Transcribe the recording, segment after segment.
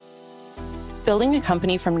Building a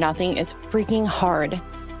company from nothing is freaking hard.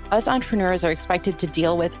 Us entrepreneurs are expected to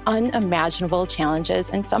deal with unimaginable challenges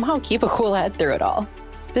and somehow keep a cool head through it all.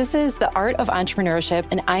 This is The Art of Entrepreneurship,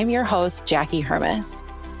 and I'm your host, Jackie Hermes.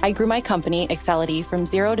 I grew my company, Excelity, from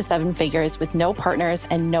 0 to 7 figures with no partners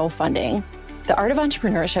and no funding. The Art of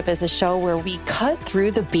Entrepreneurship is a show where we cut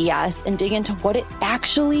through the BS and dig into what it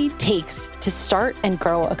actually takes to start and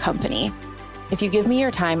grow a company. If you give me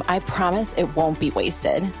your time, I promise it won't be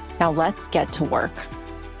wasted. Now let's get to work.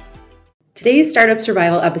 Today's Startup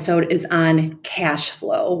Survival episode is on cash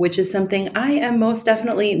flow, which is something I am most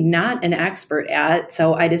definitely not an expert at.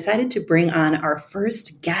 So I decided to bring on our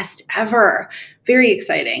first guest ever. Very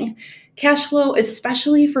exciting. Cash flow,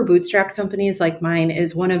 especially for bootstrapped companies like mine,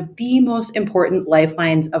 is one of the most important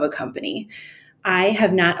lifelines of a company. I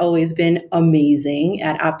have not always been amazing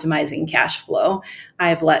at optimizing cash flow.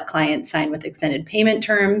 I've let clients sign with extended payment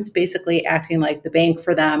terms, basically acting like the bank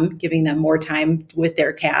for them, giving them more time with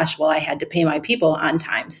their cash while I had to pay my people on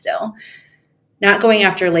time still. Not going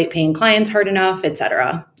after late paying clients hard enough,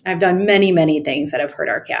 etc. I've done many things that have hurt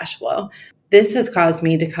our cash flow. This has caused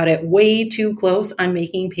me to cut it way too close on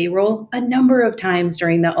making payroll a number of times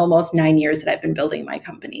during the almost 9 years that I've been building my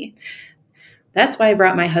company. That's why I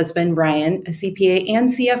brought my husband, Ryan, a CPA and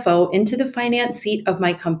CFO, into the finance seat of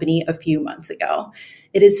my company a few months ago.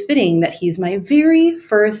 It is fitting that he's my very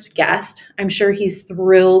first guest. I'm sure he's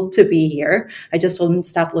thrilled to be here. I just told him to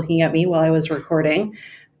stop looking at me while I was recording.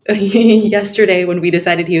 Yesterday, when we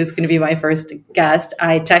decided he was going to be my first guest,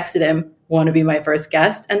 I texted him, "Want to be my first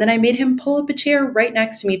guest?" And then I made him pull up a chair right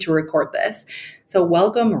next to me to record this. So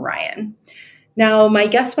welcome, Ryan. Now, my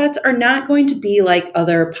guest spots are not going to be like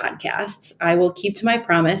other podcasts. I will keep to my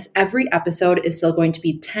promise. Every episode is still going to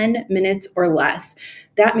be 10 minutes or less.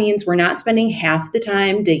 That means we're not spending half the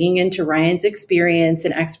time digging into Ryan's experience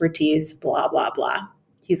and expertise, blah, blah, blah.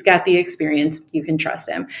 He's got the experience. You can trust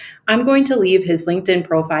him. I'm going to leave his LinkedIn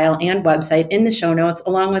profile and website in the show notes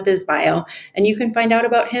along with his bio, and you can find out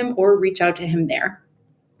about him or reach out to him there.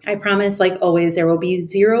 I promise, like always, there will be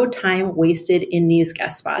zero time wasted in these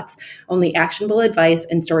guest spots, only actionable advice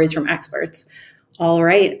and stories from experts. All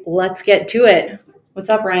right, let's get to it. What's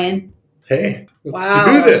up, Ryan? Hey,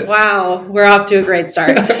 let's do this. Wow, we're off to a great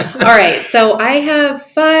start. All right, so I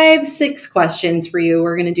have 6 questions for you.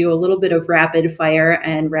 We're going to do a little bit of rapid fire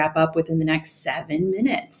and wrap up within the next 7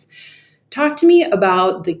 minutes. Talk to me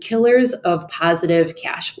about the killers of positive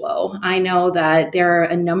cash flow. I know that there are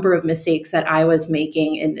a number of mistakes that I was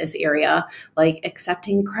making in this area, like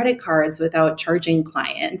accepting credit cards without charging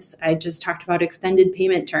clients. I just talked about extended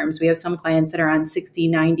payment terms. We have some clients that are on 60,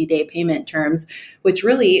 90-day payment terms, which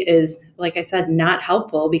really is, like I said, not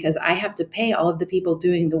helpful because I have to pay all of the people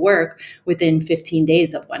doing the work within 15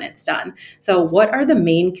 days of when it's done. So what are the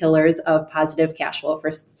main killers of positive cash flow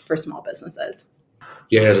for small businesses?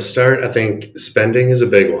 Yeah, to start, I think spending is a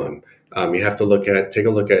big one. You have to take a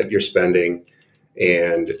look at your spending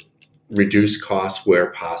and reduce costs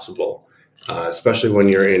where possible, especially when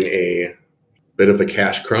you're in a bit of a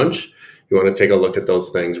cash crunch. You want to take a look at those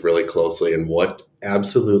things really closely and what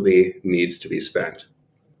absolutely needs to be spent.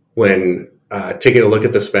 When taking a look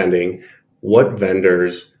at the spending, what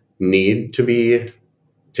vendors need to be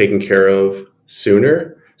taken care of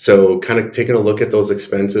sooner. So kind of taking a look at those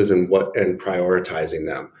expenses and prioritizing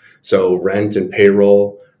them. So rent and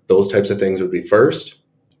payroll, those types of things would be first.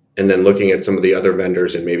 And then looking at some of the other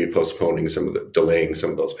vendors and maybe delaying some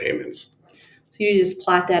of those payments. So you just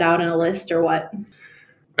plot that out on a list or what?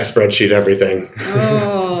 I spreadsheet everything.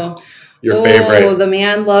 Oh, Your favorite. The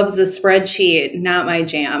man loves a spreadsheet, not my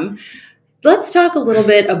jam. Let's talk a little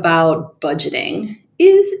bit about budgeting.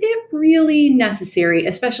 Is it really necessary,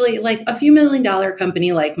 especially like a few $1 million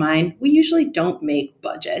company like mine? We usually don't make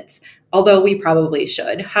budgets, although we probably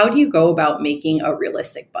should. How do you go about making a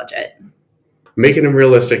realistic budget? Making them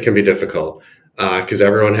realistic can be difficult because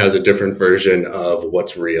everyone has a different version of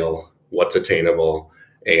what's real, what's attainable,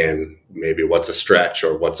 and maybe what's a stretch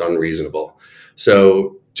or what's unreasonable.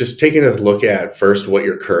 So just taking a look at first what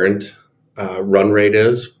your current run rate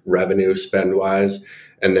is, revenue, spend-wise,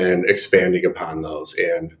 and then expanding upon those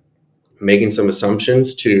and making some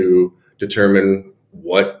assumptions to determine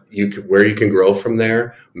where you can grow from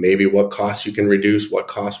there, maybe what costs you can reduce, what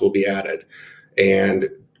costs will be added. And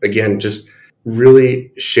again, just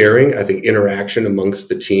really sharing, I think, interaction amongst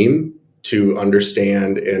the team to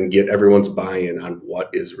understand and get everyone's buy-in on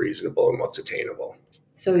what is reasonable and what's attainable.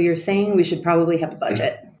 So you're saying we should probably have a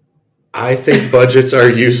budget? I think budgets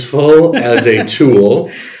are useful as a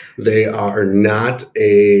tool. They are not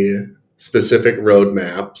a specific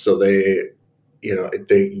roadmap, so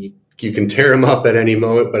you can tear them up at any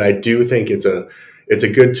moment. But I do think it's a it's a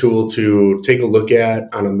good tool to take a look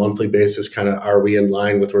at on a monthly basis. Kind of, are we in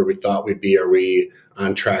line with where we thought we'd be? Are we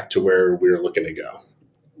on track to where we're looking to go?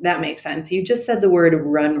 That makes sense. You just said the word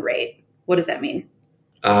run rate. What does that mean?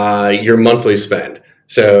 Your monthly spend.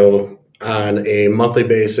 So on a monthly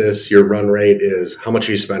basis, your run rate is how much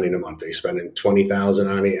are you spending a month? Are you spending 20,000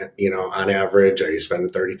 on it, on average? Are you spending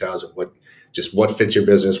 30,000? What fits your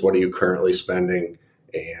business? What are you currently spending?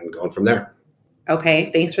 And going from there.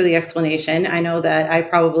 Okay, thanks for the explanation. I know that I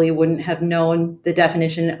probably wouldn't have known the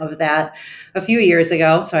definition of that a few years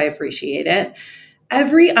ago, so I appreciate it.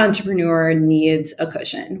 Every entrepreneur needs a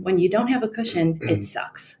cushion. When you don't have a cushion, it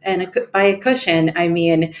sucks. And by a cushion, I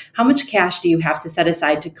mean, how much cash do you have to set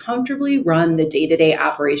aside to comfortably run the day-to-day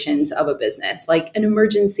operations of a business, like an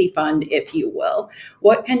emergency fund, if you will?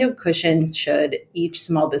 What kind of cushions should each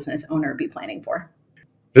small business owner be planning for?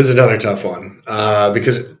 This is another tough one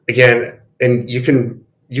because, again, and you can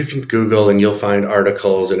Google and you'll find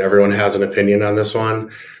articles, and everyone has an opinion on this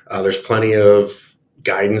one. There's plenty of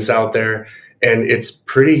guidance out there. And it's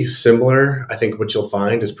pretty similar. I think what you'll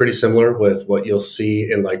find is pretty similar with what you'll see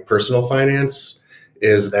in like personal finance,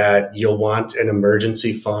 is that you'll want an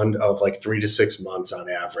emergency fund of like 3 to 6 months on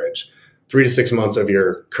average, 3 to 6 months of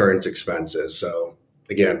your current expenses. So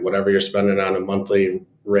again, whatever you're spending on a monthly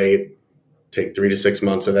rate, take 3 to 6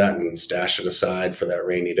 months of that and stash it aside for that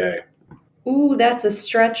rainy day. Ooh, that's a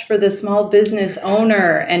stretch for the small business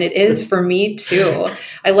owner. And it is for me too.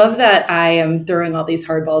 I love that I am throwing all these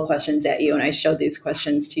hardball questions at you. And I showed these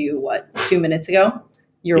questions to you, 2 minutes ago?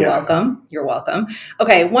 You're welcome. You're welcome.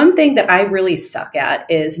 Okay. One thing that I really suck at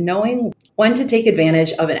is knowing when to take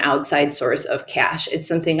advantage of an outside source of cash. It's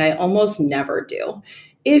something I almost never do.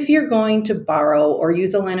 If you're going to borrow or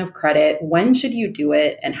use a line of credit, when should you do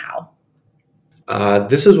it and how?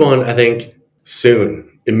 This is one I think soon.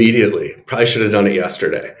 Immediately. Probably should have done it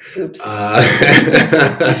yesterday. Oops.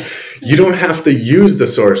 You don't have to use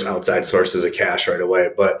the outside sources of cash right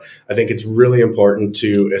away, but I think it's really important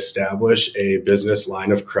to establish a business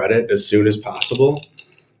line of credit as soon as possible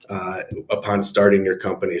upon starting your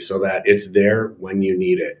company, so that it's there when you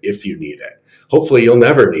need it, if you need it. Hopefully you'll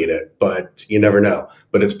never need it, but you never know.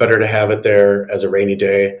 But it's better to have it there as a rainy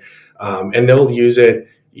day. And they'll use it.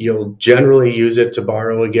 You'll generally use it to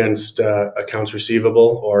borrow against accounts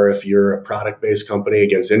receivable, or if you're a product-based company,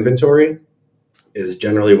 against inventory, is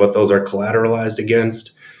generally what those are collateralized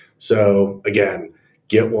against. So again,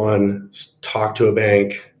 get one, talk to a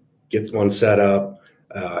bank, get one set up,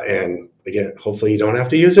 and again, hopefully you don't have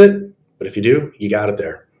to use it, but if you do, you got it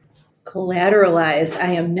there. Collateralized.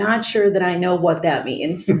 I am not sure that I know what that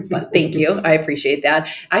means, but thank you. I appreciate that.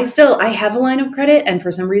 I have a line of credit, and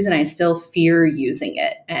for some reason I still fear using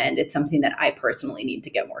it. And it's something that I personally need to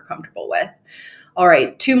get more comfortable with. All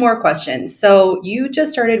right, 2 more questions. So you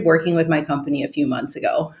just started working with my company a few months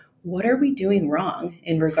ago. What are we doing wrong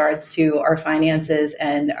in regards to our finances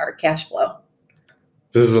and our cash flow?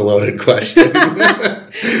 This is a loaded question.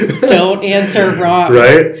 Don't answer wrong.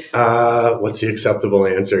 Right? What's the acceptable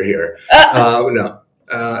answer here? No.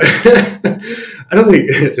 I don't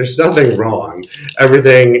think there's nothing wrong.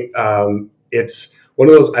 Everything, it's one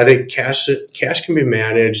of those, I think cash can be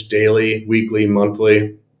managed daily, weekly,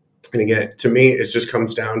 monthly. And again, to me, it just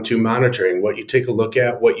comes down to monitoring what you take a look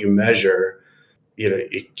at, what you measure,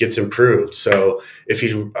 it gets improved. So if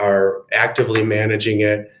you are actively managing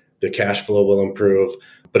it, the cash flow will improve.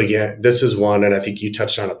 But again, this is one, and I think you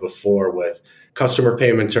touched on it before, with customer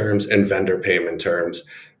payment terms and vendor payment terms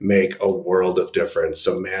make a world of difference.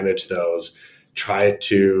 So manage those. Try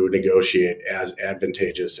to negotiate as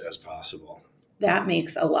advantageous as possible. That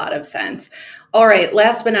makes a lot of sense. All right,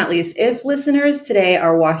 last but not least, if listeners today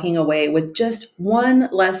are walking away with just one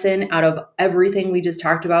lesson out of everything we just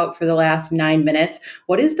talked about for the last 9 minutes,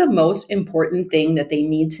 what is the most important thing that they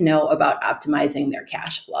need to know about optimizing their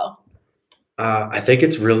cash flow? I think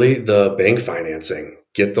it's really the bank financing.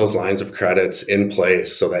 Get those lines of credits in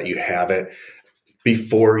place so that you have it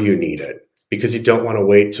before you need it, because you don't want to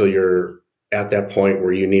wait till you're at that point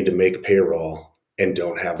where you need to make payroll and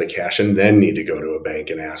don't have the cash and then need to go to a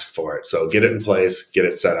bank and ask for it. So get it in place, get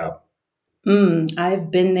it set up.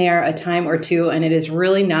 I've been there a time or two, and it is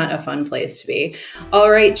really not a fun place to be.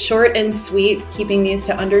 All right, short and sweet, keeping these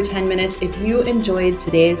to under 10 minutes. If you enjoyed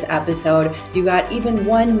today's episode, you got even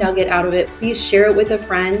one nugget out of it, please share it with a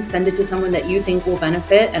friend, send it to someone that you think will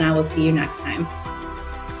benefit, and I will see you next time.